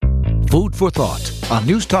Food for Thought on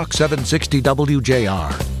News Talk 760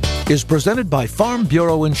 WJR is presented by Farm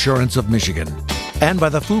Bureau Insurance of Michigan and by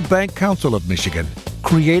the Food Bank Council of Michigan,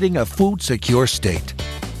 creating a food-secure state.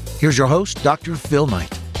 Here's your host, Dr. Phil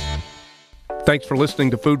Knight. Thanks for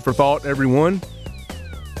listening to Food for Thought, everyone.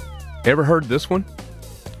 Ever heard this one?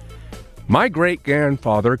 My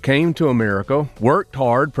great-grandfather came to America, worked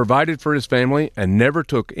hard, provided for his family, and never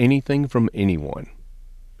took anything from anyone.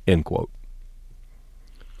 End quote.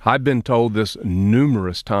 I've been told this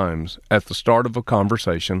numerous times at the start of a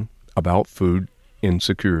conversation about food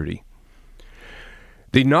insecurity.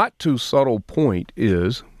 The not-too-subtle point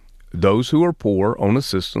is those who are poor on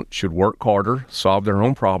assistance should work harder, solve their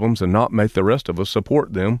own problems, and not make the rest of us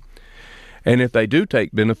support them. And if they do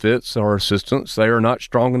take benefits or assistance, they are not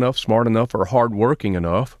strong enough, smart enough, or hardworking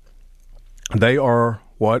enough. They are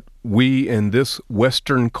what we in this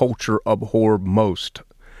Western culture abhor most,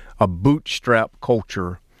 a bootstrap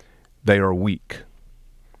culture. They are weak.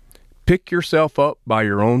 Pick yourself up by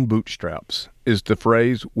your own bootstraps is the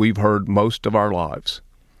phrase we've heard most of our lives.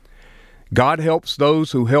 God helps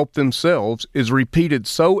those who help themselves is repeated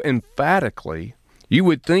so emphatically, you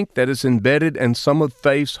would think that it's embedded in some of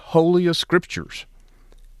faith's holiest scriptures.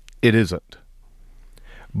 It isn't.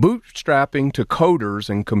 Bootstrapping to coders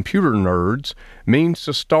and computer nerds means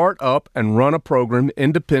to start up and run a program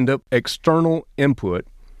independent external input,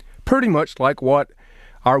 pretty much like what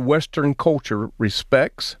our Western culture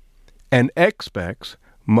respects and expects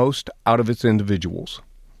most out of its individuals.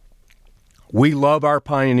 We love our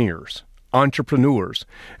pioneers, entrepreneurs,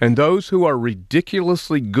 and those who are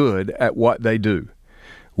ridiculously good at what they do.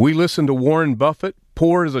 We listen to Warren Buffett,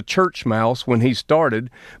 poor as a church mouse when he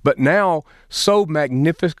started, but now so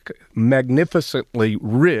magnificently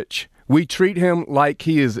rich, we treat him like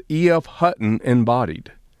he is E.F. Hutton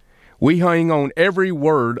embodied. We hang on every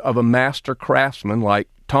word of a master craftsman like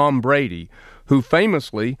Tom Brady, who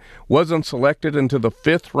famously wasn't selected into the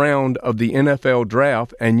 5th round of the NFL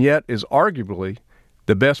draft and yet is arguably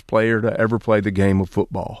the best player to ever play the game of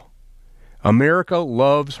football. America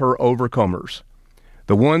loves her overcomers,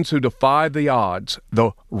 the ones who defy the odds,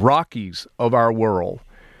 the Rockies of our world,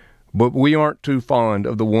 but we aren't too fond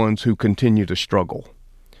of the ones who continue to struggle.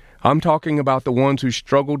 I'm talking about the ones who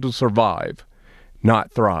struggle to survive,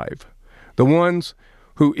 not thrive. The ones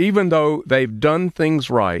who, even though they've done things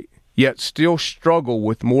right, yet still struggle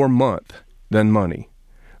with more month than money.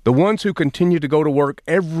 The ones who continue to go to work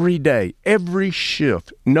every day, every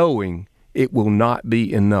shift, knowing it will not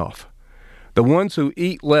be enough. The ones who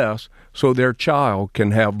eat less so their child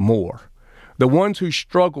can have more. The ones who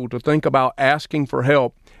struggle to think about asking for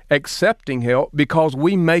help, accepting help because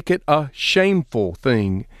we make it a shameful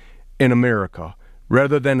thing in America,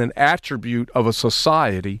 rather than an attribute of a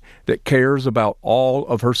society that cares about all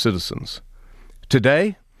of her citizens.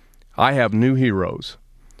 Today, I have new heroes.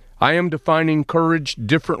 I am defining courage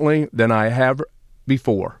differently than I have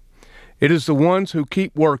before. It is the ones who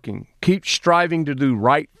keep working, keep striving to do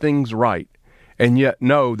right things right, and yet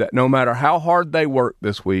know that no matter how hard they work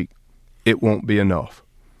this week, it won't be enough.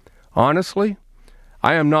 Honestly,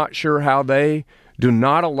 I am not sure how they do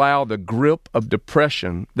not allow the grip of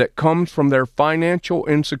depression that comes from their financial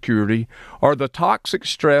insecurity or the toxic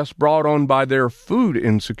stress brought on by their food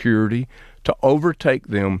insecurity to overtake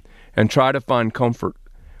them and try to find comfort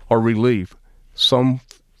or relief from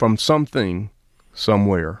something,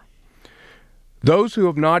 somewhere. Those who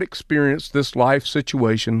have not experienced this life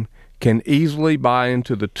situation can easily buy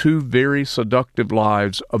into the two very seductive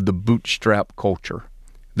lies of the bootstrap culture.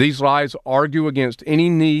 These lies argue against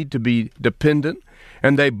any need to be dependent,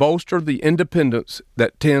 and they bolster the independence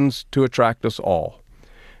that tends to attract us all.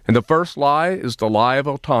 And the first lie is the lie of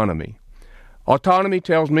autonomy. Autonomy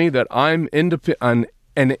tells me that I'm an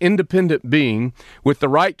independent being with the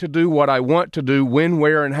right to do what I want to do, when,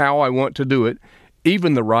 where, and how I want to do it,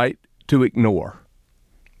 even the right to ignore.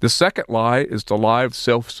 The second lie is the lie of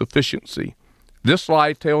self-sufficiency. This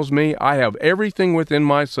lie tells me I have everything within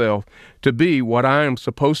myself to be what I am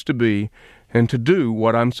supposed to be and to do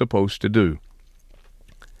what I'm supposed to do.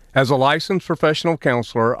 As a licensed professional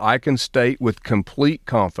counselor, I can state with complete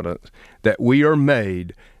confidence that we are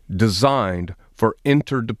designed for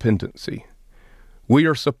interdependency. We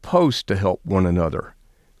are supposed to help one another.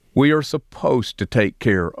 We are supposed to take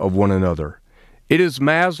care of one another. It is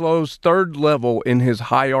Maslow's third level in his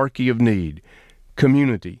hierarchy of need,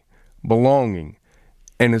 community, belonging,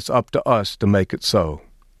 and it's up to us to make it so.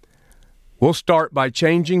 We'll start by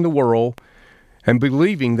changing the world and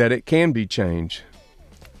believing that it can be changed.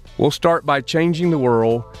 We'll start by changing the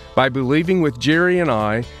world by believing with Jerry and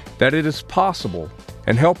I that it is possible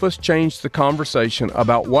and help us change the conversation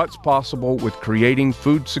about what's possible with creating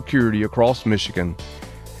food security across Michigan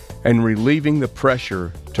and relieving the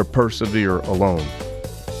pressure to persevere alone.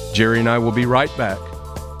 Jerry and I will be right back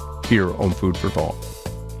here on Food for Thought.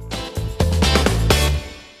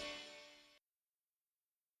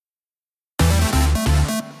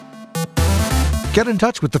 Get in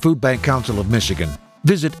touch with the Food Bank Council of Michigan.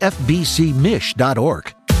 Visit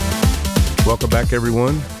fbcmich.org. Welcome back,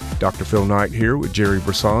 everyone. Dr. Phil Knight here with Jerry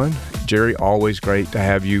Brisson. Jerry, always great to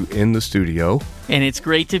have you in the studio. And it's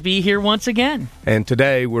great to be here once again. And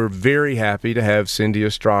today we're very happy to have Cindy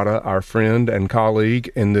Estrada, our friend and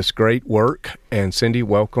colleague in this great work. And Cindy,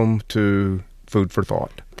 welcome to Food for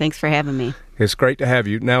Thought. Thanks for having me. It's great to have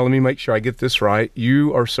you. Now, let me make sure I get this right.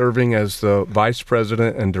 You are serving as the Vice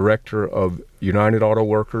President and Director of United Auto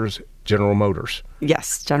Workers, General Motors.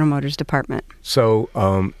 Yes, General Motors Department. So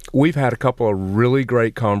we've had a couple of really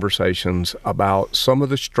great conversations about some of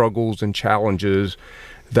the struggles and challenges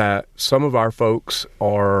that some of our folks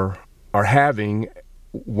are having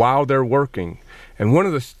while they're working. And one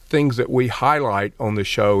of the things that we highlight on the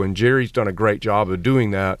show, and Jerry's done a great job of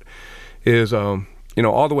doing that, is all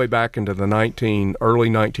the way back into the early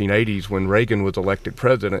 1980s when Reagan was elected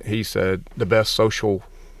president, he said the best social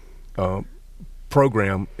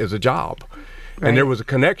program is a job. Right. And there was a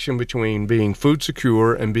connection between being food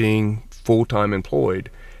secure and being full-time employed.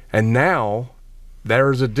 And now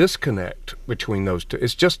there's a disconnect between those two.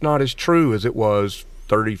 It's just not as true as it was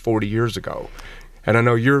 30, 40 years ago. And I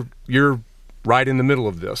know you're right in the middle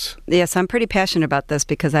of this. Yes, I'm pretty passionate about this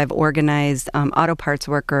because I've organized auto parts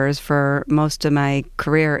workers for most of my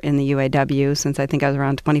career in the UAW since I think I was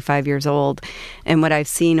around 25 years old. And what I've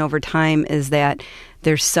seen over time is that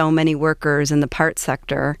there's so many workers in the parts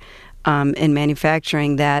sector in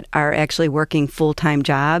manufacturing that are actually working full-time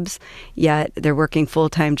jobs, yet they're working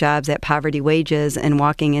full-time jobs at poverty wages and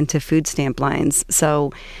walking into food stamp lines.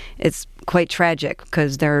 So it's quite tragic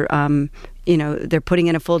because they're putting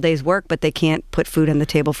in a full day's work, but they can't put food on the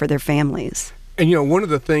table for their families. And, one of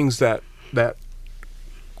the things that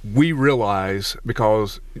we realize,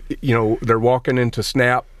 because, they're walking into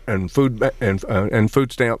SNAP and food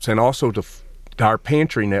stamps, and also to our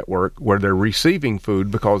pantry network where they're receiving food,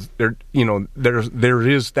 because there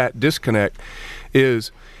is that disconnect, is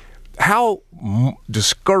how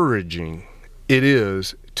discouraging it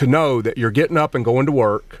is to know that you're getting up and going to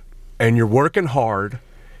work and you're working hard,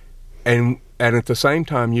 and at the same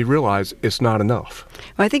time you realize it's not enough.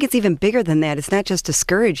 Well, I think it's even bigger than that. It's not just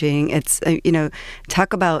discouraging. It's,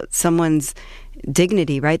 talk about someone's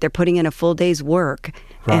dignity, right? They're putting in a full day's work.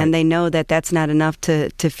 Right. And they know that that's not enough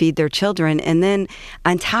to feed their children. And then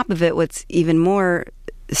on top of it, what's even more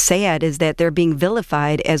sad is that they're being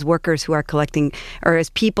vilified as workers who are collecting, or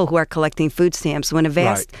as people who are collecting food stamps, when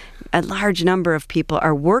a large number of people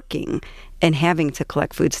are working and having to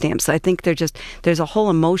collect food stamps. So I think there's a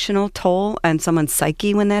whole emotional toll on someone's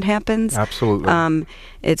psyche when that happens. Absolutely.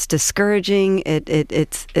 It's discouraging.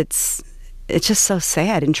 It's just so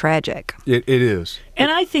sad and tragic. It is.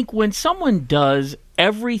 And I think when someone does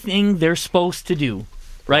everything they're supposed to do,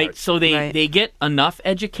 right? So they get enough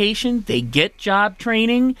education, they get job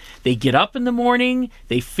training, they get up in the morning,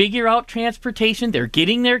 they figure out transportation, they're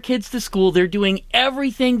getting their kids to school, they're doing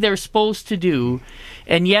everything they're supposed to do,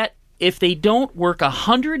 and yet if they don't work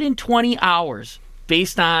 120 hours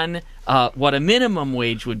based on what a minimum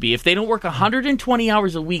wage would be, if they don't work 120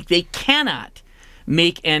 hours a week, they cannot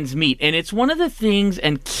make ends meet. And it's one of the things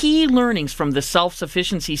and key learnings from the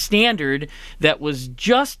self-sufficiency standard that was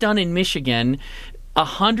just done in Michigan,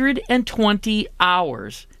 120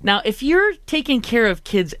 hours. Now, if you're taking care of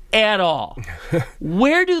kids at all,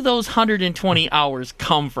 where do those 120 hours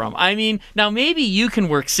come from? I mean, now maybe you can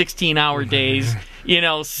work 16-hour days,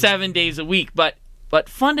 7 days a week, but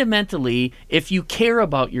fundamentally, if you care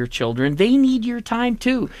about your children, they need your time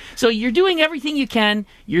too. So you're doing everything you can.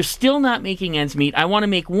 You're still not making ends meet. I want to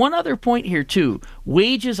make one other point here too.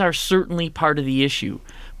 Wages are certainly part of the issue,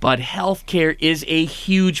 but healthcare is a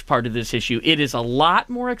huge part of this issue. It is a lot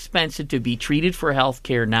more expensive to be treated for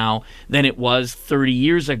healthcare now than it was 30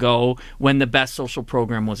 years ago when the best social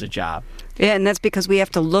program was a job. Yeah, and that's because we have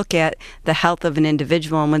to look at the health of an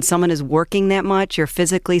individual. And when someone is working that much, you're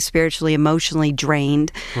physically, spiritually, emotionally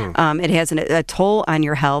drained. It has a toll on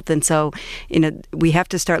your health. And so, we have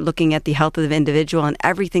to start looking at the health of the individual and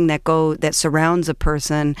everything that surrounds a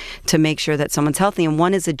person to make sure that someone's healthy. And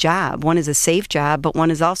one is a job. One is a safe job, but one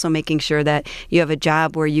is also making sure that you have a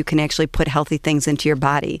job where you can actually put healthy things into your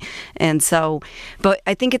body. And so, but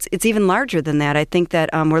I think it's even larger than that. I think that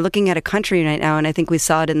we're looking at a country right now, and I think we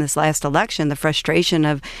saw it in this last election, election, the frustration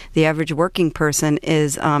of the average working person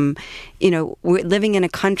is, we're living in a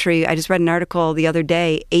country. I just read an article the other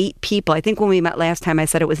day, 8 people. I think when we met last time I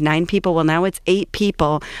said it was 9 people. Well, now it's 8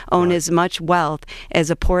 people own as much wealth as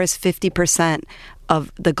the poorest 50%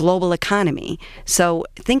 of the global economy. So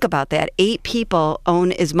think about that. 8 people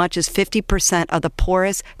own as much as 50% of the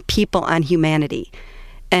poorest people on humanity.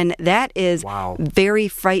 And that is very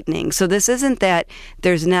frightening. So this isn't that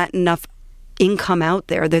there's not enough income out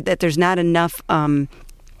there, that there's not enough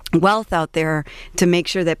wealth out there to make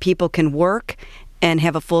sure that people can work and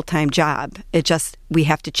have a full-time job. We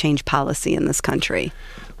have to change policy in this country.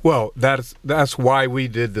 Well, that's why we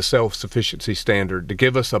did the self-sufficiency standard, to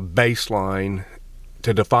give us a baseline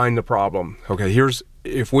to define the problem. Okay,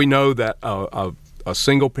 if we know that a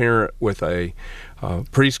single parent with a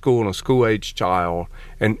preschool and a school-age child,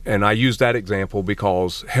 and I use that example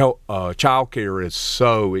because child care is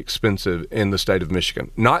so expensive in the state of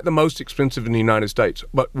Michigan. Not the most expensive in the United States,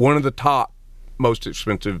 but one of the top most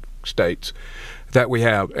expensive states that we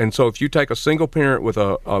have. And so if you take a single parent with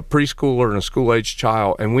a preschooler and a school-age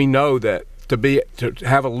child, and we know that to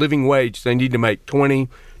have a living wage, they need to make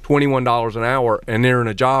 $21 an hour, and they're in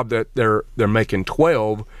a job that they're making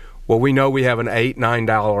 $12. Well, we know we have an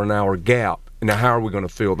 $8-9 an hour gap. Now, how are we going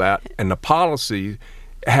to fill that? And the policy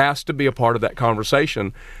has to be a part of that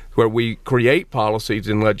conversation, where we create policies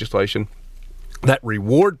in legislation that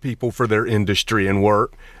reward people for their industry and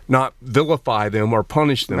work, not vilify them or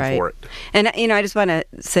punish them for it. And I just want to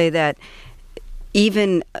say that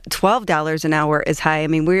even $12 an hour is high. I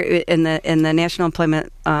mean, we're in the National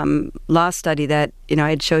Employment Law Study that I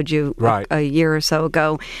had showed you a year or so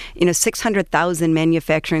ago. 600,000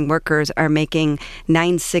 manufacturing workers are making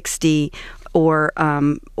 $9.60 or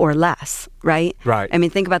less, right? Right. I mean,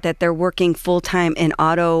 think about that. They're working full-time in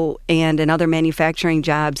auto and in other manufacturing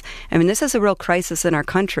jobs. I mean, this is a real crisis in our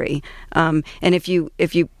country. And if you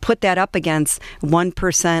put that up against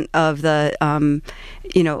 1% of the,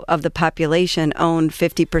 of the population own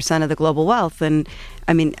 50% of the global wealth, then,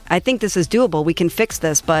 I mean, I think this is doable. We can fix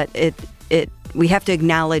this, but we have to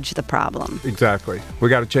acknowledge the problem. Exactly. We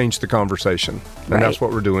got to change the conversation. And that's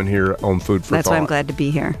what we're doing here on Food for Thought. That's why I'm glad to be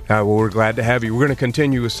here. Well, we're glad to have you. We're going to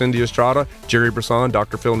continue with Cindy Estrada, Jerry Brisson,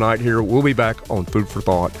 Dr. Phil Knight here. We'll be back on Food for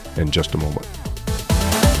Thought in just a moment.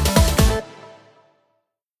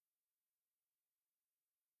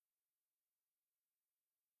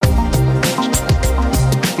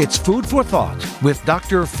 It's Food for Thought with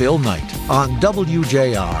Dr. Phil Knight on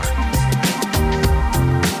WJR.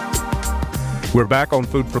 We're back on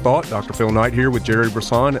Food for Thought. Dr. Phil Knight here with Jerry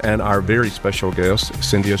Brisson and our very special guest,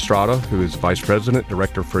 Cindy Estrada, who is Vice President,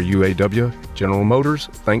 Director for UAW General Motors.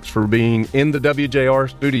 Thanks for being in the WJR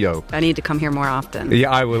studio. I need to come here more often.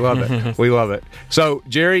 Yeah, I would love it. We love it. So,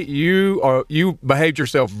 Jerry, you behaved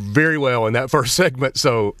yourself very well in that first segment.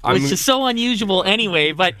 Which is so unusual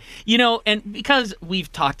anyway. But, and because we've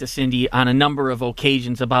talked to Cindy on a number of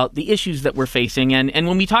occasions about the issues that we're facing, and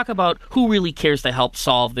when we talk about who really cares to help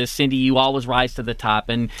solve this, Cindy, you always rise to the top,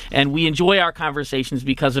 and we enjoy our conversations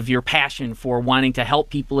because of your passion for wanting to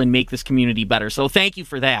help people and make this community better. So thank you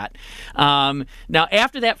for that. Now,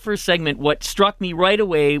 after that first segment, what struck me right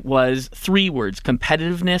away was 3 words: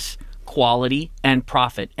 competitiveness, quality, and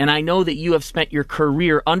profit. And I know that you have spent your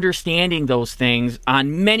career understanding those things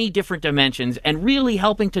on many different dimensions and really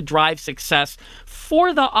helping to drive success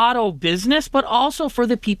for the auto business, but also for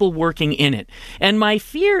the people working in it. And my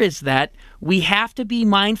fear is that we have to be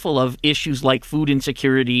mindful of issues like food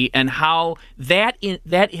insecurity and how that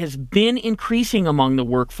has been increasing among the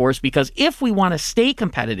workforce, because if we want to stay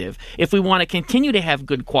competitive, if we want to continue to have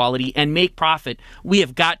good quality and make profit, we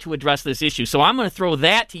have got to address this issue. So I'm going to throw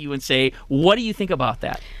that to you and say, what do you think about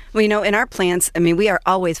that? Well, in our plants, I mean, we are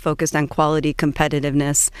always focused on quality,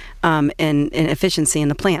 competitiveness, and efficiency in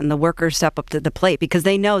the plant. And the workers step up to the plate because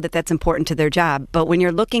they know that that's important to their job. But when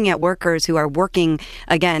you're looking at workers who are working,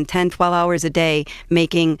 again, 10, 12 hours a day,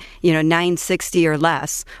 making, $9.60 or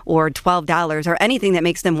less, or $12, or anything that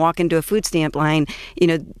makes them walk into a food stamp line,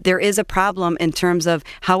 there is a problem in terms of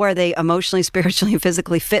how are they emotionally, spiritually, and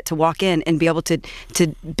physically fit to walk in and be able to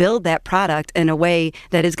build that product in a way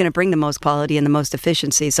that is going to bring the most quality and the most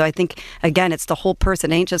efficiency. So I think, again, it's the whole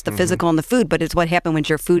person. It ain't just the physical and the food, but it's what happened when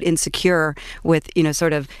you're food insecure with,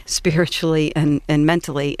 sort of spiritually and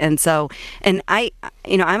mentally. And so, and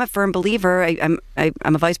I'm a firm believer. I'm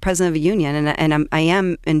a vice president of a union, and I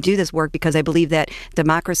am and do this work because I believe that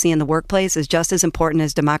democracy in the workplace is just as important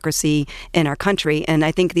as democracy in our country. And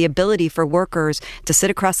I think the ability for workers to sit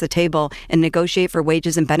across the table and negotiate for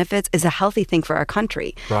wages and benefits is a healthy thing for our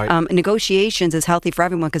country. Right. Negotiations is healthy for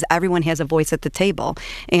everyone because everyone has a voice at the table.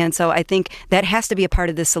 And so I think that has to be a part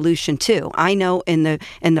of the solution too. I know in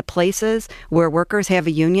the places where workers have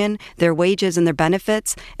a union, their wages and their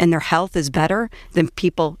benefits and their health is better than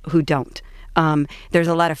people who don't. There's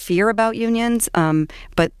a lot of fear about unions,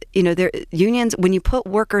 but unions, when you put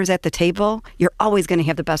workers at the table, you're always going to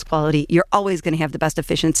have the best quality. You're always going to have the best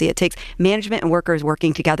efficiency. It takes management and workers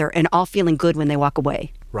working together and all feeling good when they walk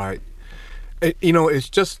away. Right. It's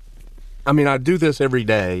just, I do this every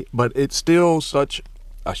day, but it's still such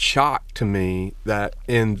a shock to me that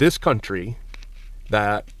in this country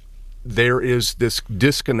that there is this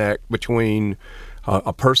disconnect between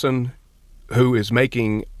a person who is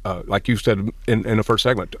making, like you said in the first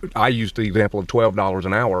segment, I used the example of $12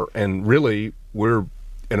 an hour, and really we're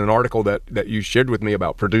in an article that you shared with me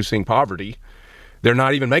about producing poverty. They're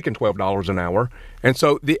not even making $12 an hour. And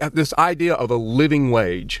so this idea of a living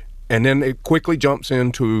wage, and then it quickly jumps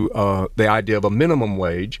into the idea of a minimum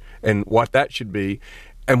wage and what that should be.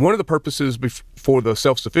 And one of the purposes for the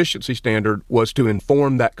self-sufficiency standard was to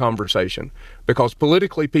inform that conversation, because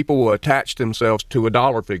politically people will attach themselves to a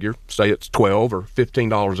dollar figure, say it's $12 or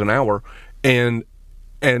 $15 an hour, and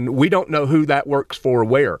we don't know who that works for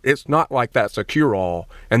where. It's not like that's a cure-all.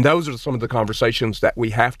 And those are some of the conversations that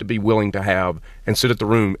we have to be willing to have and sit at the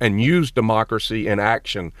room and use democracy in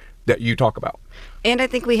action that you talk about. And I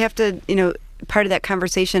think we have to, part of that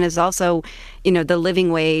conversation is also, the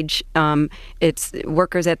living wage. It's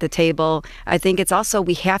workers at the table. I think it's also,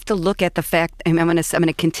 we have to look at the fact, and I'm going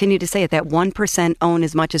to continue to say it, that 1% own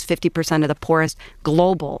as much as 50% of the poorest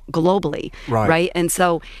globally, right? And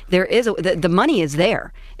so there is the money is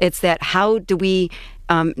there. It's that how do we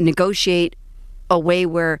negotiate a way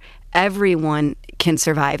where everyone can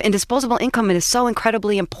survive. And disposable income is so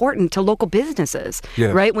incredibly important to local businesses,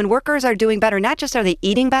 right? When workers are doing better, not just are they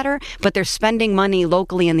eating better, but they're spending money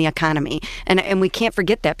locally in the economy. And we can't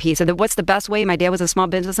forget that piece. What's the best way? My dad was a small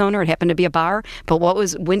business owner. It happened to be a bar. But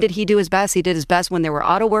when did he do his best? He did his best when there were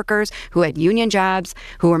auto workers who had union jobs,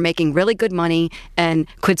 who were making really good money and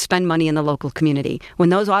could spend money in the local community. When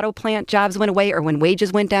those auto plant jobs went away or when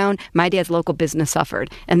wages went down, my dad's local business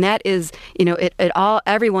suffered. And that is,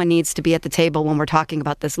 everyone needs to be at the table when we're talking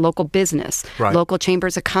about this: local business, local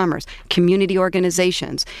chambers of commerce, community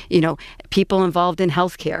organizations, people involved in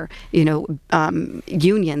healthcare,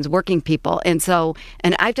 unions, working people.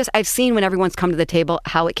 And I've seen when everyone's come to the table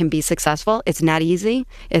how it can be successful. It's not easy.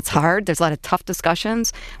 It's hard. There's a lot of tough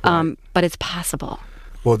discussions, but it's possible.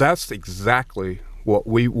 Well, that's exactly what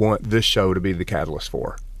we want this show to be the catalyst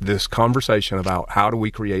for. This conversation about how do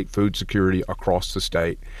we create food security across the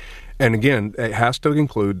state. And again, it has to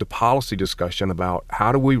include the policy discussion about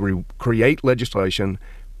how do we create legislation,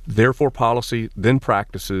 therefore policy, then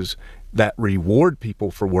practices that reward people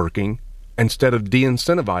for working instead of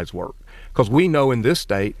de-incentivize work. Because we know in this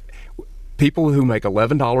state, people who make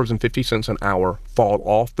 $11.50 an hour fall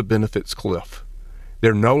off the benefits cliff.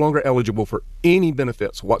 They're no longer eligible for any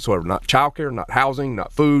benefits whatsoever, not childcare, not housing,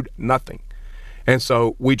 not food, nothing. And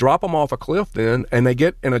so we drop them off a cliff then, and they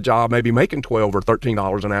get in a job maybe making $12 or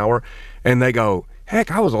 $13 an hour, and they go, heck,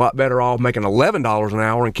 I was a lot better off making $11 an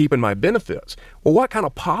hour and keeping my benefits. Well, what kind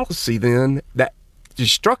of policy then that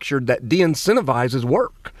is structured that de-incentivizes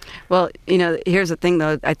work? Well, here's the thing,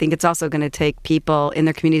 though. I think it's also going to take people in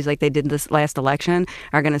their communities like they did this last election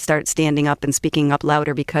are going to start standing up and speaking up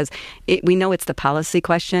louder, because we know it's the policy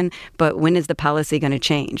question, but when is the policy going to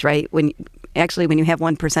change, right? When you have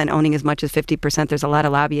 1% owning as much as 50%, there's a lot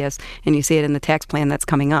of lobbyists, and you see it in the tax plan that's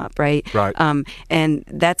coming up, right? Right. And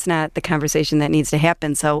that's not the conversation that needs to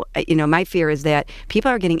happen. So, my fear is that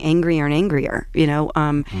people are getting angrier and angrier.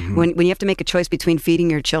 When you have to make a choice between feeding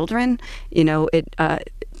your children,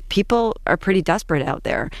 people are pretty desperate out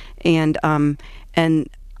there, and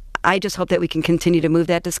I just hope that we can continue to move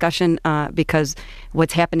that discussion because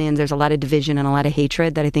what's happening is there's a lot of division and a lot of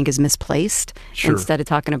hatred that I think is misplaced instead of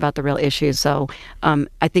talking about the real issues. So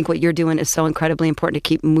I think what you're doing is so incredibly important to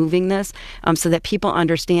keep moving this so that people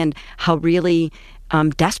understand how really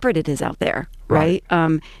desperate it is out there, right?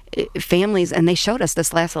 Families, and they showed us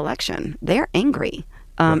this last election, they're angry.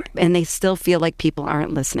 And they still feel like people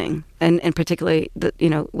aren't listening, and particularly,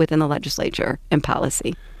 within the legislature and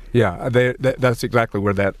policy. Yeah, that's exactly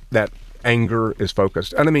where that anger is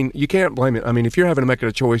focused. And you can't blame it. If you're having to make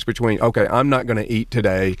a choice between, okay, I'm not going to eat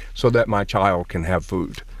today so that my child can have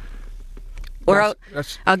food. Or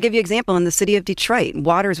I'll give you an example. In the city of Detroit,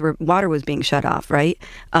 water was being shut off, right?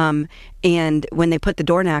 And when they put the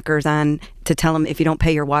door knockers on to tell them if you don't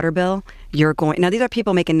pay your water bill, you're going. Now, these are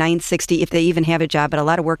people making $9.60 if they even have a job, but a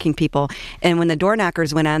lot of working people. And when the door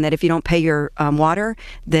knockers went on that if you don't pay your water,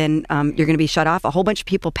 then you're going to be shut off, a whole bunch of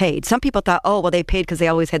people paid. Some people thought, oh, well, they paid because they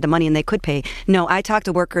always had the money and they could pay. No, I talked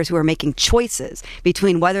to workers who are making choices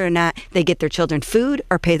between whether or not they get their children food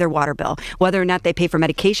or pay their water bill, whether or not they pay for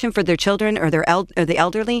medication for their children or the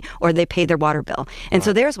elderly, or they pay their water bill. And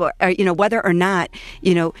so there's what, whether or not,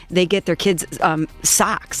 they get their kids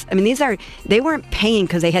socks. I mean, they weren't paying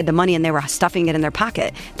because they had the money and they were stuffing it in their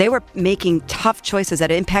pocket. They were making tough choices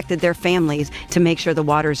that impacted their families to make sure the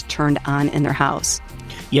water's turned on in their house.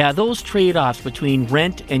 Yeah, those trade-offs between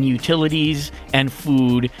rent and utilities and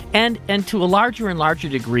food and to a larger and larger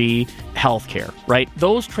degree, healthcare, right?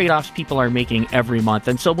 Those trade-offs people are making every month.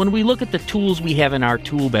 And so when we look at the tools we have in our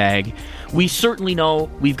tool bag, we certainly know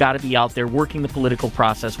we've got to be out there working the political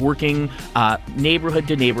process, working neighborhood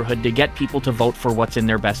to neighborhood to get people to vote for what's in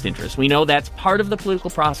their best interest. We know that's part of the political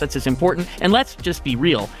process. It's important. And let's just be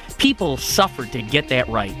real. People suffered to get that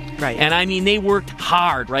right. Right. And I mean, they worked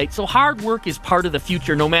hard, right? So hard work is part of the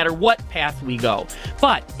future no matter what path we go.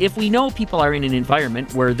 But if we know people are in an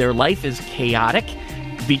environment where their life is chaotic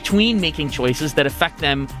between making choices that affect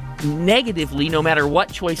them negatively no matter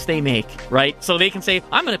what choice they make, right? So they can say,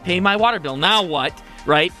 I'm going to pay my water bill. Now what?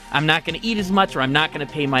 Right? I'm not going to eat as much, or I'm not going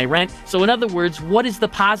to pay my rent. So in other words, what is the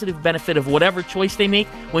positive benefit of whatever choice they make?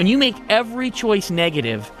 When you make every choice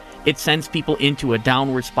negative, it sends people into a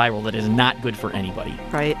downward spiral that is not good for anybody.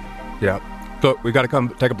 Right. Yeah. So we got to come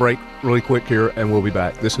take a break really quick here, and we'll be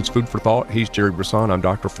back. This is Food for Thought. He's Jerry Brisson. I'm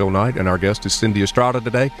Dr. Phil Knight, and our guest is Cindy Estrada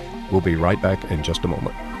today. We'll be right back in just a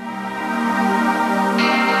moment.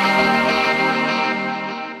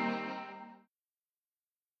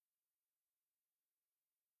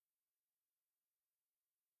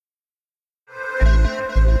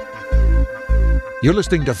 You're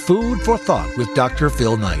listening to Food for Thought with Dr.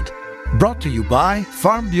 Phil Knight. Brought to you by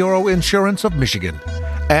Farm Bureau Insurance of Michigan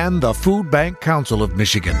and the Food Bank Council of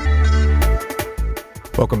Michigan.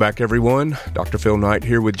 Welcome back, everyone. Dr. Phil Knight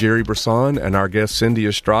here with Jerry Brisson and our guest, Cindy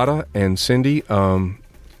Estrada. And Cindy, some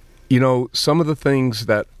of the things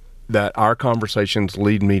that our conversations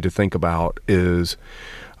lead me to think about is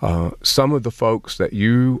some of the folks that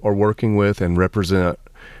you are working with and represent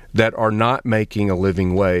that are not making a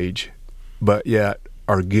living wage, but yet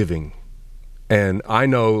are giving. And I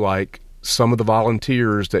know, like, some of the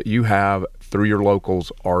volunteers that you have through your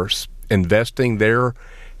locals are investing their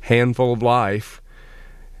handful of life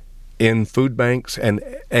in food banks.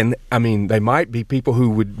 And I mean, they might be people who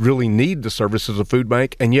would really need the services of food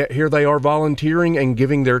bank, and yet here they are volunteering and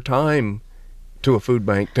giving their time to a food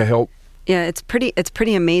bank to help. Yeah, it's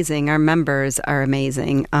pretty amazing. Our members are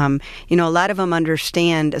amazing. A lot of them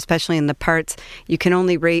understand, especially in the parts, you can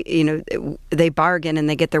only rate, they bargain and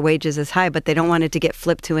they get their wages as high, but they don't want it to get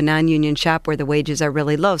flipped to a non-union shop where the wages are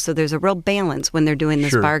really low. So there's a real balance when they're doing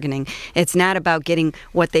this bargaining. It's not about getting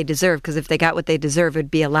what they deserve, because if they got what they deserve,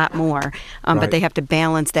 it'd be a lot more. But they have to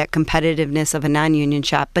balance that competitiveness of a non-union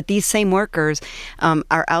shop. But these same workers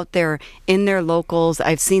are out there in their locals.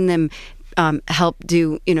 I've seen them help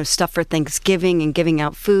do, stuff for Thanksgiving and giving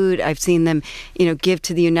out food. I've seen them, give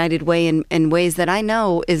to the United Way in ways that I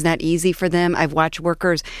know is not easy for them. I've watched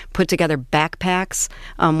workers put together backpacks,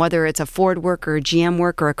 whether it's a Ford worker, a GM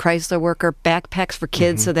worker, a Chrysler worker, backpacks for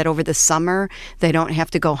kids so that over the summer they don't have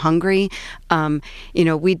to go hungry.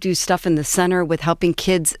 We do stuff in the center with helping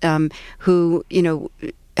kids who,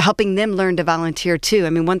 helping them learn to volunteer too. I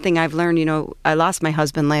mean, one thing I've learned, I lost my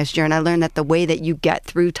husband last year, and I learned that the way that you get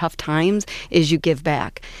through tough times is you give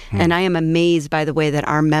back. And I am amazed by the way that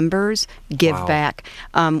our members give back.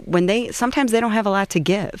 Sometimes they don't have a lot to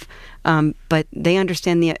give, but they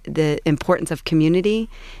understand the importance of community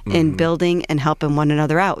in building and helping one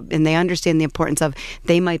another out. And they understand the importance of,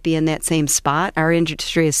 they might be in that same spot. Our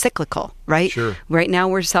industry is cyclical, right? Sure. Right now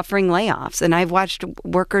we're suffering layoffs, and I've watched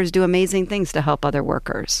workers do amazing things to help other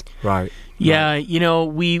workers. Right. Yeah,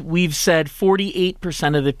 we've said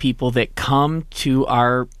 48% of the people that come to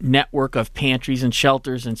our network of pantries and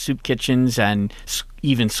shelters and soup kitchens and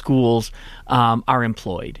even schools are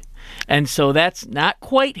employed. And so that's not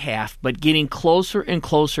quite half, but getting closer and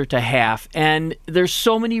closer to half. And there's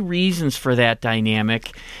so many reasons for that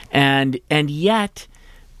dynamic. And yet,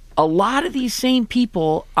 a lot of these same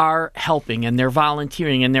people are helping, and they're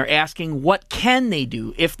volunteering, and they're asking what can they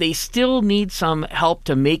do if they still need some help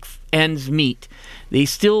to make ends meet. They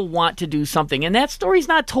still want to do something. And that story's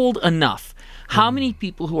not told enough. How many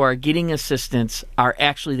people who are getting assistance are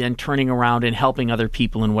actually then turning around and helping other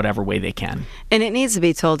people in whatever way they can? And it needs to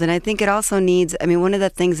be told. And I think it also needs, one of the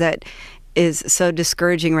things that is so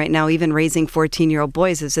discouraging right now, even raising 14-year-old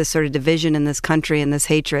boys, is this sort of division in this country and this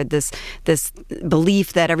hatred, this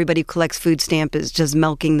belief that everybody who collects food stamp is just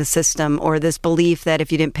milking the system, or this belief that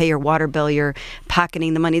if you didn't pay your water bill, you're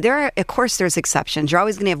pocketing the money. Of course, there's exceptions. You're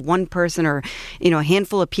always going to have one person or, a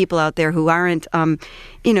handful of people out there who aren't,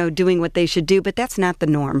 doing what they should do, but that's not the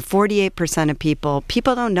norm. 48% of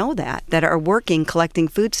people don't know that are working, collecting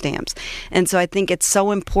food stamps. And so I think it's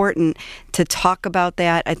so important to talk about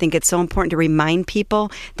that. I think it's so important to remind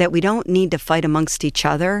people that we don't need to fight amongst each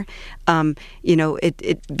other.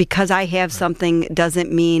 Because I have something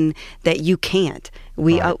doesn't mean that you can't.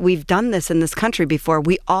 We've done this in this country before.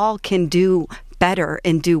 We all can do better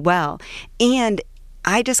and do well. And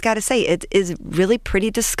I just got to say, it is really pretty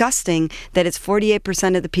disgusting that it's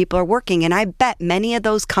 48% of the people are working. And I bet many of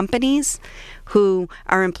those companies who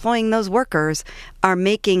are employing those workers are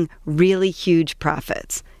making really huge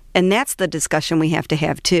profits. And that's the discussion we have to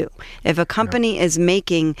have, too. If a company is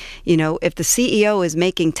making, if the CEO is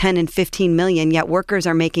making 10 and 15 million, yet workers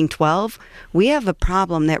are making 12, we have a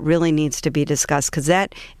problem that really needs to be discussed, because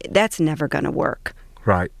that's never going to work.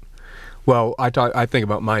 Right. Well, I think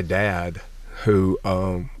about my dad, who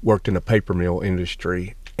worked in the paper mill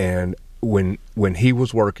industry, and when he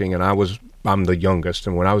was working, and I'm the youngest,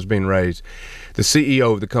 and when I was being raised, the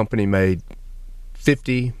CEO of the company made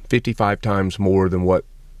 55 times more than what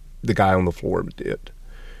the guy on the floor did.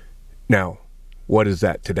 Now, what is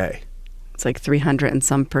that today? It's like 300 and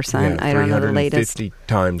some percent. Yeah, I don't know the latest. 350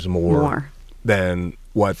 times more than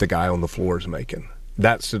what the guy on the floor is making.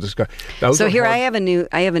 That's the discussion. So here I have a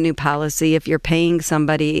new policy. If you're paying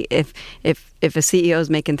somebody, if a CEO is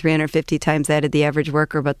making 350 times that of the average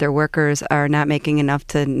worker, but their workers are not making enough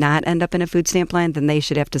to not end up in a food stamp line, then they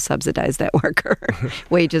should have to subsidize that worker.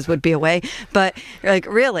 Wages would be a way. But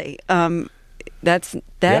really, that's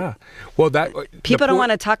that. Yeah. Well, people don't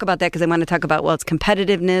want to talk about that because they want to talk about, it's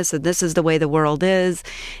competitiveness, and this is the way the world is.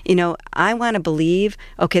 I want to believe,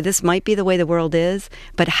 okay, this might be the way the world is,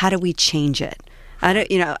 but how do we change it? I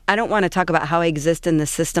don't want to talk about how I exist in the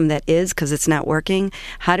system that is, because it's not working.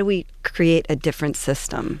 How do we create a different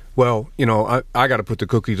system? Well, I got to put the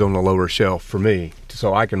cookies on the lower shelf for me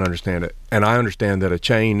so I can understand it. And I understand that a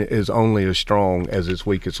chain is only as strong as its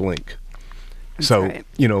weakest link. So, right.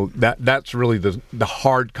 That's really the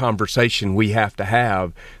hard conversation we have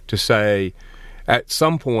to say, at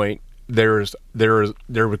some point, there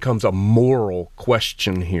becomes a moral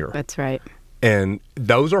question here. That's right. And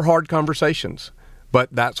those are hard conversations. But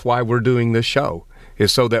that's why we're doing this show,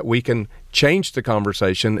 is so that we can change the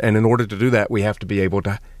conversation. And in order to do that, we have to be able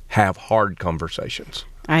to have hard conversations.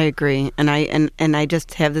 I agree. And I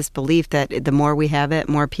just have this belief that the more we have it,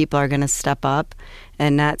 more people are going to step up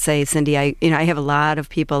and not say, Cindy, I have a lot of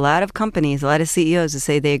people, a lot of companies, a lot of CEOs who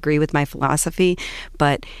say they agree with my philosophy.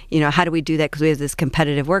 But, how do we do that? Because we have this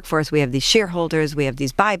competitive workforce. We have these shareholders. We have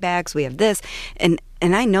these buybacks. We have this. And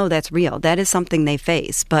I know that's real. That is something they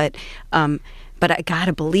face. But I got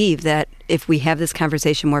to believe that if we have this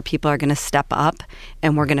conversation, more people are going to step up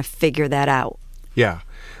and we're going to figure that out. Yeah.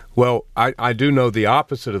 Well, I do know the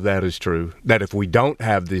opposite of that is true, that if we don't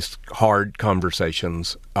have these hard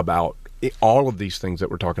conversations about all of these things that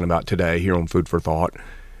we're talking about today here on Food for Thought,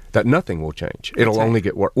 that nothing will change. It'll only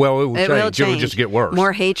get worse. Well, it will change. It'll just get worse.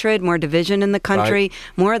 More hatred, more division in the country, right.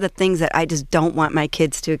 More of the things that I just don't want my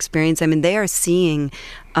kids to experience. I mean, they are seeing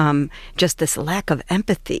just this lack of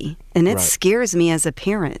empathy, and it scares me as a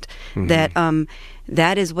parent that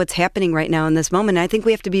that is what's happening right now in this moment. And I think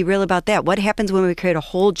we have to be real about that. What happens when we create a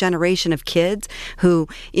whole generation of kids who,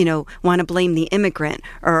 want to blame the immigrant,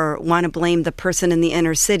 or want to blame the person in the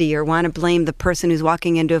inner city, or want to blame the person who's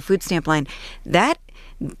walking into a food stamp line?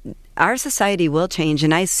 Our society will change,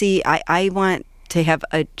 and I want to have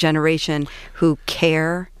a generation who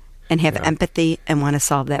care and have empathy and want to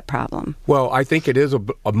solve that problem. Well, I think it is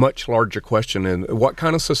a much larger question. And what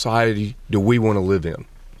kind of society do we want to live in?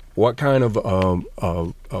 What kind of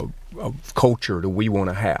culture do we want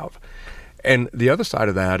to have? And the other side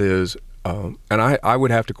of that is, and I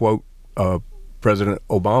would have to quote President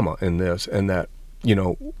Obama in this, and that,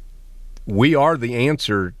 we are the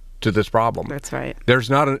answer to this problem. That's right. There's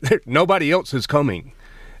nobody else is coming.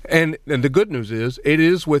 And the good news is, it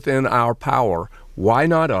is within our power. Why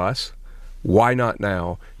not us? Why not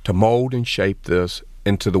now to mold and shape this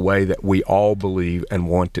into the way that we all believe and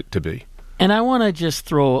want it to be? And I want to just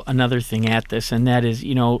throw another thing at this, and that is,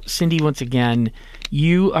 Cindy, once again,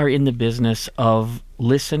 you are in the business of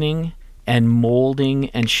listening and molding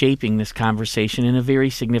and shaping this conversation in a very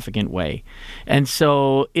significant way. And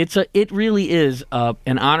so it really is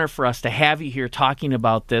an honor for us to have you here talking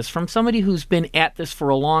about this from somebody who's been at this for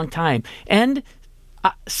a long time. And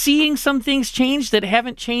seeing some things change that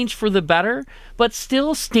haven't changed for the better, but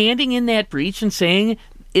still standing in that breach and saying,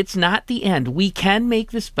 it's not the end. We can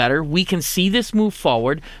make this better. We can see this move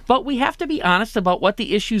forward, but we have to be honest about what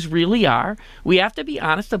the issues really are. We have to be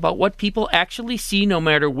honest about what people actually see, no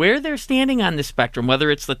matter where they're standing on the spectrum, whether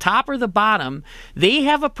it's the top or the bottom. They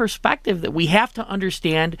have a perspective that we have to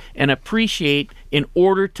understand and appreciate in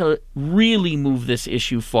order to really move this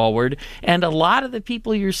issue forward. And a lot of the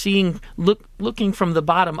people you're seeing looking from the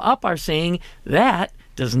bottom up are saying that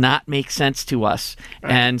does not make sense to us.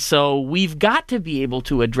 Right. And so we've got to be able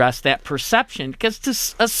to address that perception, because to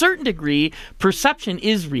a certain degree, perception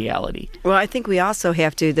is reality. Well, I think we also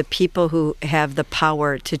have to, the people who have the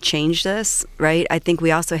power to change this, right? I think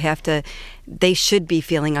we also have to, they should be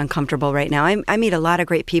feeling uncomfortable right now. I meet a lot of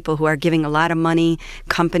great people who are giving a lot of money,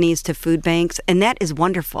 companies to food banks, and that is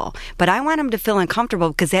wonderful. But I want them to feel uncomfortable,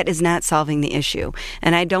 because that is not solving the issue.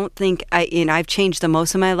 And I don't think, I've changed the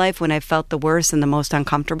most of my life when I felt the worst and the most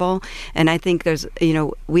uncomfortable. And I think there's,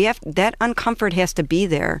 we have, that uncomfort has to be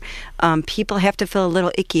there. People have to feel a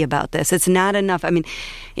little icky about this. It's not enough. I mean,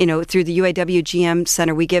 through the UAW GM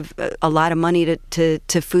Center, we give a lot of money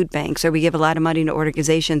to food banks, or we give a lot of money to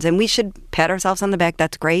organizations, and we should pat ourselves on the back.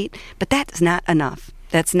 That's great, but that's not enough.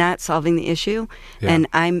 That's not solving the issue. Yeah.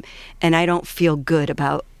 And I don't feel good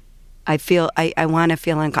about. I want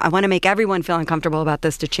to make everyone feel uncomfortable about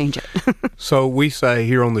this to change it. So we say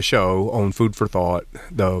here on the show, on Food for Thought,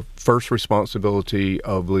 the first responsibility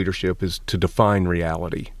of leadership is to define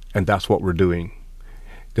reality, and that's what we're doing.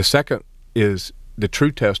 The second is the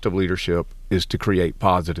true test of leadership is to create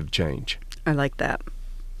positive change. I like that.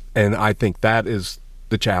 And I think that is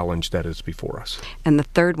the challenge that is before us. And the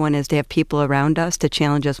third one is to have people around us to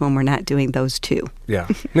challenge us when we're not doing those two. Yeah.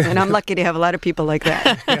 And I'm lucky to have a lot of people like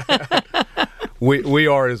that. We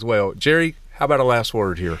are as well. Jerry, how about a last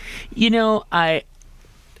word here?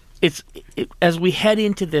 As we head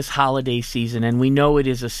into this holiday season, and we know it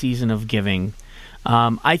is a season of giving,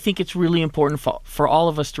 I think it's really important for all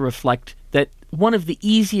of us to reflect that one of the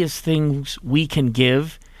easiest things we can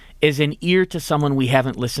give is an ear to someone we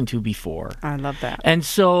haven't listened to before. I love that. And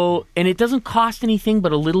it doesn't cost anything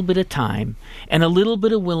but a little bit of time and a little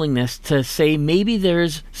bit of willingness to say, maybe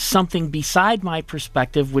there's something beside my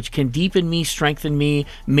perspective which can deepen me, strengthen me,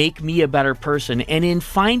 make me a better person. And in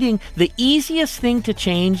finding the easiest thing to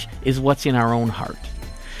change is what's in our own heart.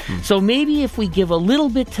 So maybe if we give a little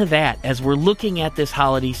bit to that as we're looking at this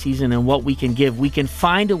holiday season and what we can give, we can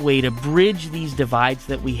find a way to bridge these divides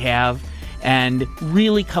that we have and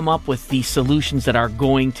really come up with the solutions that are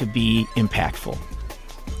going to be impactful.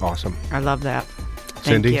 Awesome. I love that.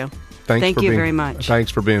 Cindy, Thank you. Thank you very much. Thanks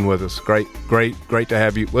for being with us. Great to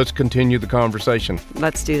have you. Let's continue the conversation.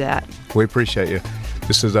 Let's do that. We appreciate you.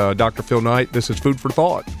 This is Dr. Phil Knight. This is Food for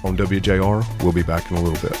Thought on WJR. We'll be back in a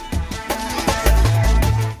little bit.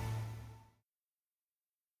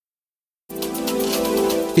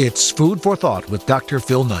 It's Food for Thought with Dr.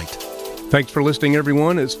 Phil Knight. Thanks for listening,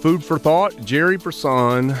 everyone. It's Food for Thought. Jerry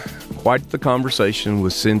Brisson, quite the conversation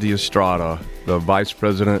with Cindy Estrada, the Vice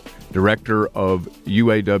President, Director of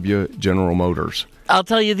UAW General Motors. I'll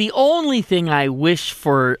tell you, the only thing I wish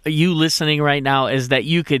for you listening right now is that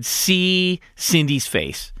you could see Cindy's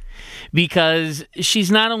face. Because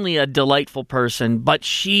she's not only a delightful person, but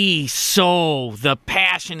the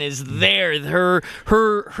passion is there.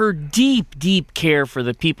 Her deep care for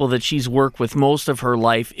the people that she's worked with most of her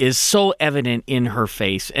life is so evident in her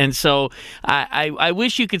face. And so I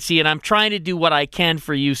wish you could see it. I'm trying to do what I can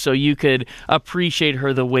for you so you could appreciate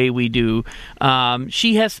her the way we do.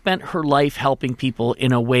 She has spent her life helping people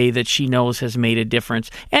in a way that she knows has made a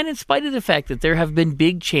difference. And in spite of the fact that there have been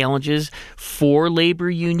big challenges for labor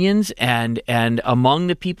unions and among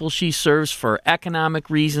the people she serves for economic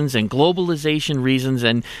reasons and globalization reasons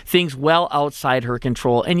and things well outside her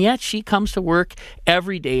control. And yet she comes to work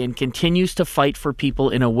every day and continues to fight for people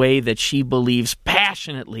in a way that she believes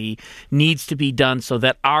passionately needs to be done so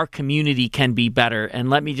that our community can be better. And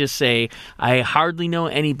let me just say, I hardly know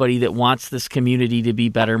anybody that wants this community to be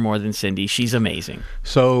better more than Cindy. She's amazing.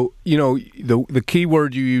 So, the key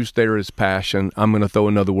word you used there is passion. I'm going to throw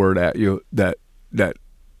another word at you that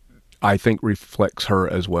I think reflects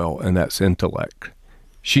her as well, and that's intellect.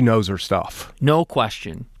 She knows her stuff. No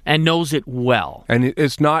question, and knows it well. And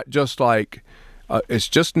it's not just like, it's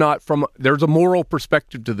just not from, there's a moral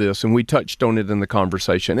perspective to this, and we touched on it in the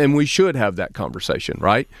conversation, and we should have that conversation,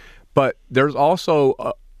 right? But there's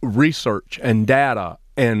also research and data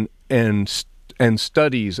and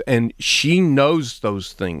studies, and she knows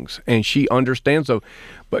those things, and she understands those.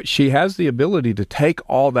 But she has the ability to take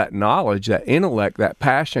all that knowledge, that intellect, that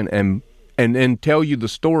passion, and tell you the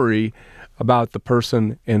story about the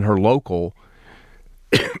person in her local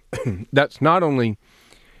that's not only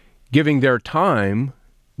giving their time,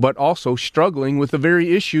 but also struggling with the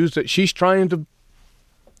very issues that she's trying to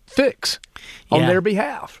fix on their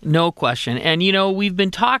behalf. No question. And, we've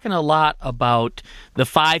been talking a lot about the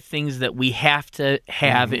 5 things that we have to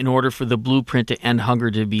have in order for the blueprint to end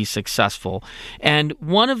hunger to be successful. And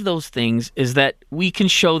one of those things is that we can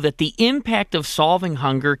show that the impact of solving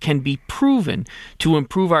hunger can be proven to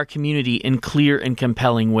improve our community in clear and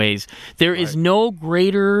compelling ways. There is no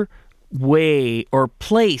greater way or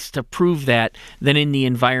place to prove that than in the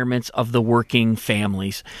environments of the working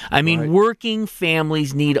families. I mean, working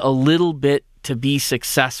families need a little bit to be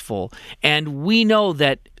successful. And we know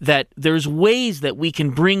that there's ways that we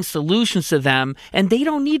can bring solutions to them, and they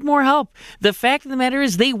don't need more help. The fact of the matter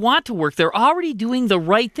is they want to work. They're already doing the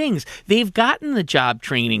right things. They've gotten the job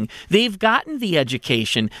training. They've gotten the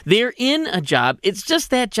education. They're in a job. It's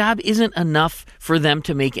just that job isn't enough for them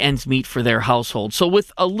to make ends meet for their household. So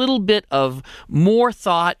with a little bit of more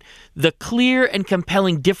thought, the clear and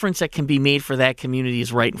compelling difference that can be made for that community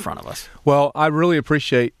is right in front of us. Well, I really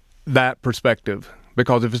appreciate that perspective,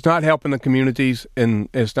 because if it's not helping the communities and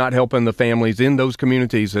it's not helping the families in those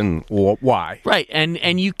communities, then why? Right,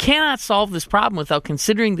 and you cannot solve this problem without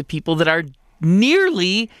considering the people that are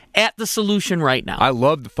nearly at the solution right now. I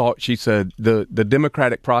love the thought she said the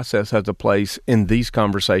democratic process has a place in these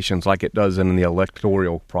conversations like it does in the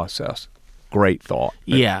electoral process. Great thought.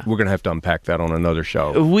 Yeah. We're going to have to unpack that on another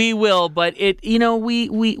show. We will, but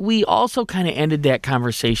we also kind of ended that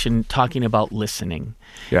conversation talking about listening.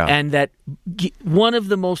 Yeah. And that one of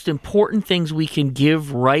the most important things we can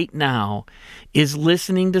give right now is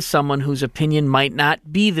listening to someone whose opinion might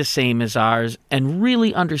not be the same as ours and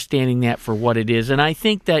really understanding that for what it is. And I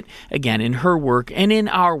think that, again, in her work and in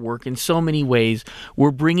our work in so many ways,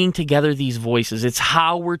 we're bringing together these voices. It's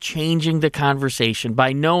how we're changing the conversation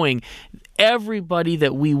by knowing everybody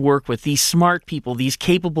that we work with, these smart people, these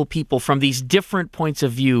capable people from these different points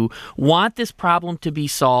of view, want this problem to be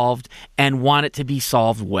solved and want it to be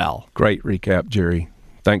solved well. Great recap, Jerry.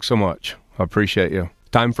 Thanks so much. I appreciate you.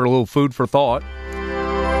 Time for a little food for thought.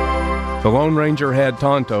 The Lone Ranger had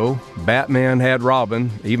Tonto, Batman had Robin,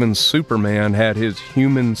 even Superman had his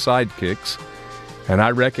human sidekicks. And I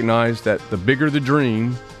recognize that the bigger the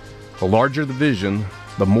dream, the larger the vision,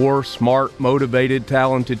 the more smart, motivated,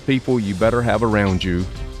 talented people you better have around you.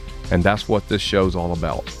 And that's what this show's all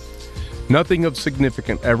about. Nothing of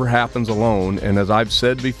significance ever happens alone, and as I've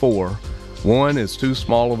said before, one is too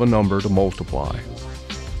small of a number to multiply.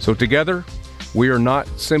 So together, we are not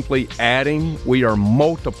simply adding, we are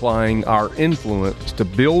multiplying our influence to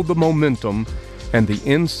build the momentum and the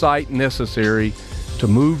insight necessary to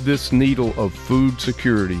move this needle of food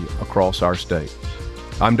security across our state.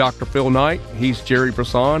 I'm Dr. Phil Knight, he's Jerry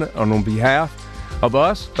Brisson, and on behalf of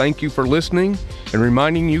us, thank you for listening and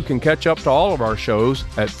reminding you can catch up to all of our shows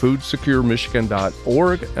at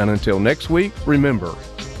foodsecuremichigan.org. And until next week, remember,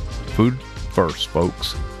 food first,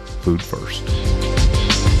 folks, food first.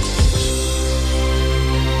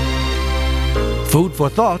 Food for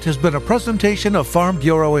Thought has been a presentation of Farm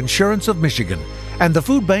Bureau Insurance of Michigan and the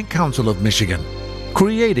Food Bank Council of Michigan,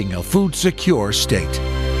 creating a food secure state.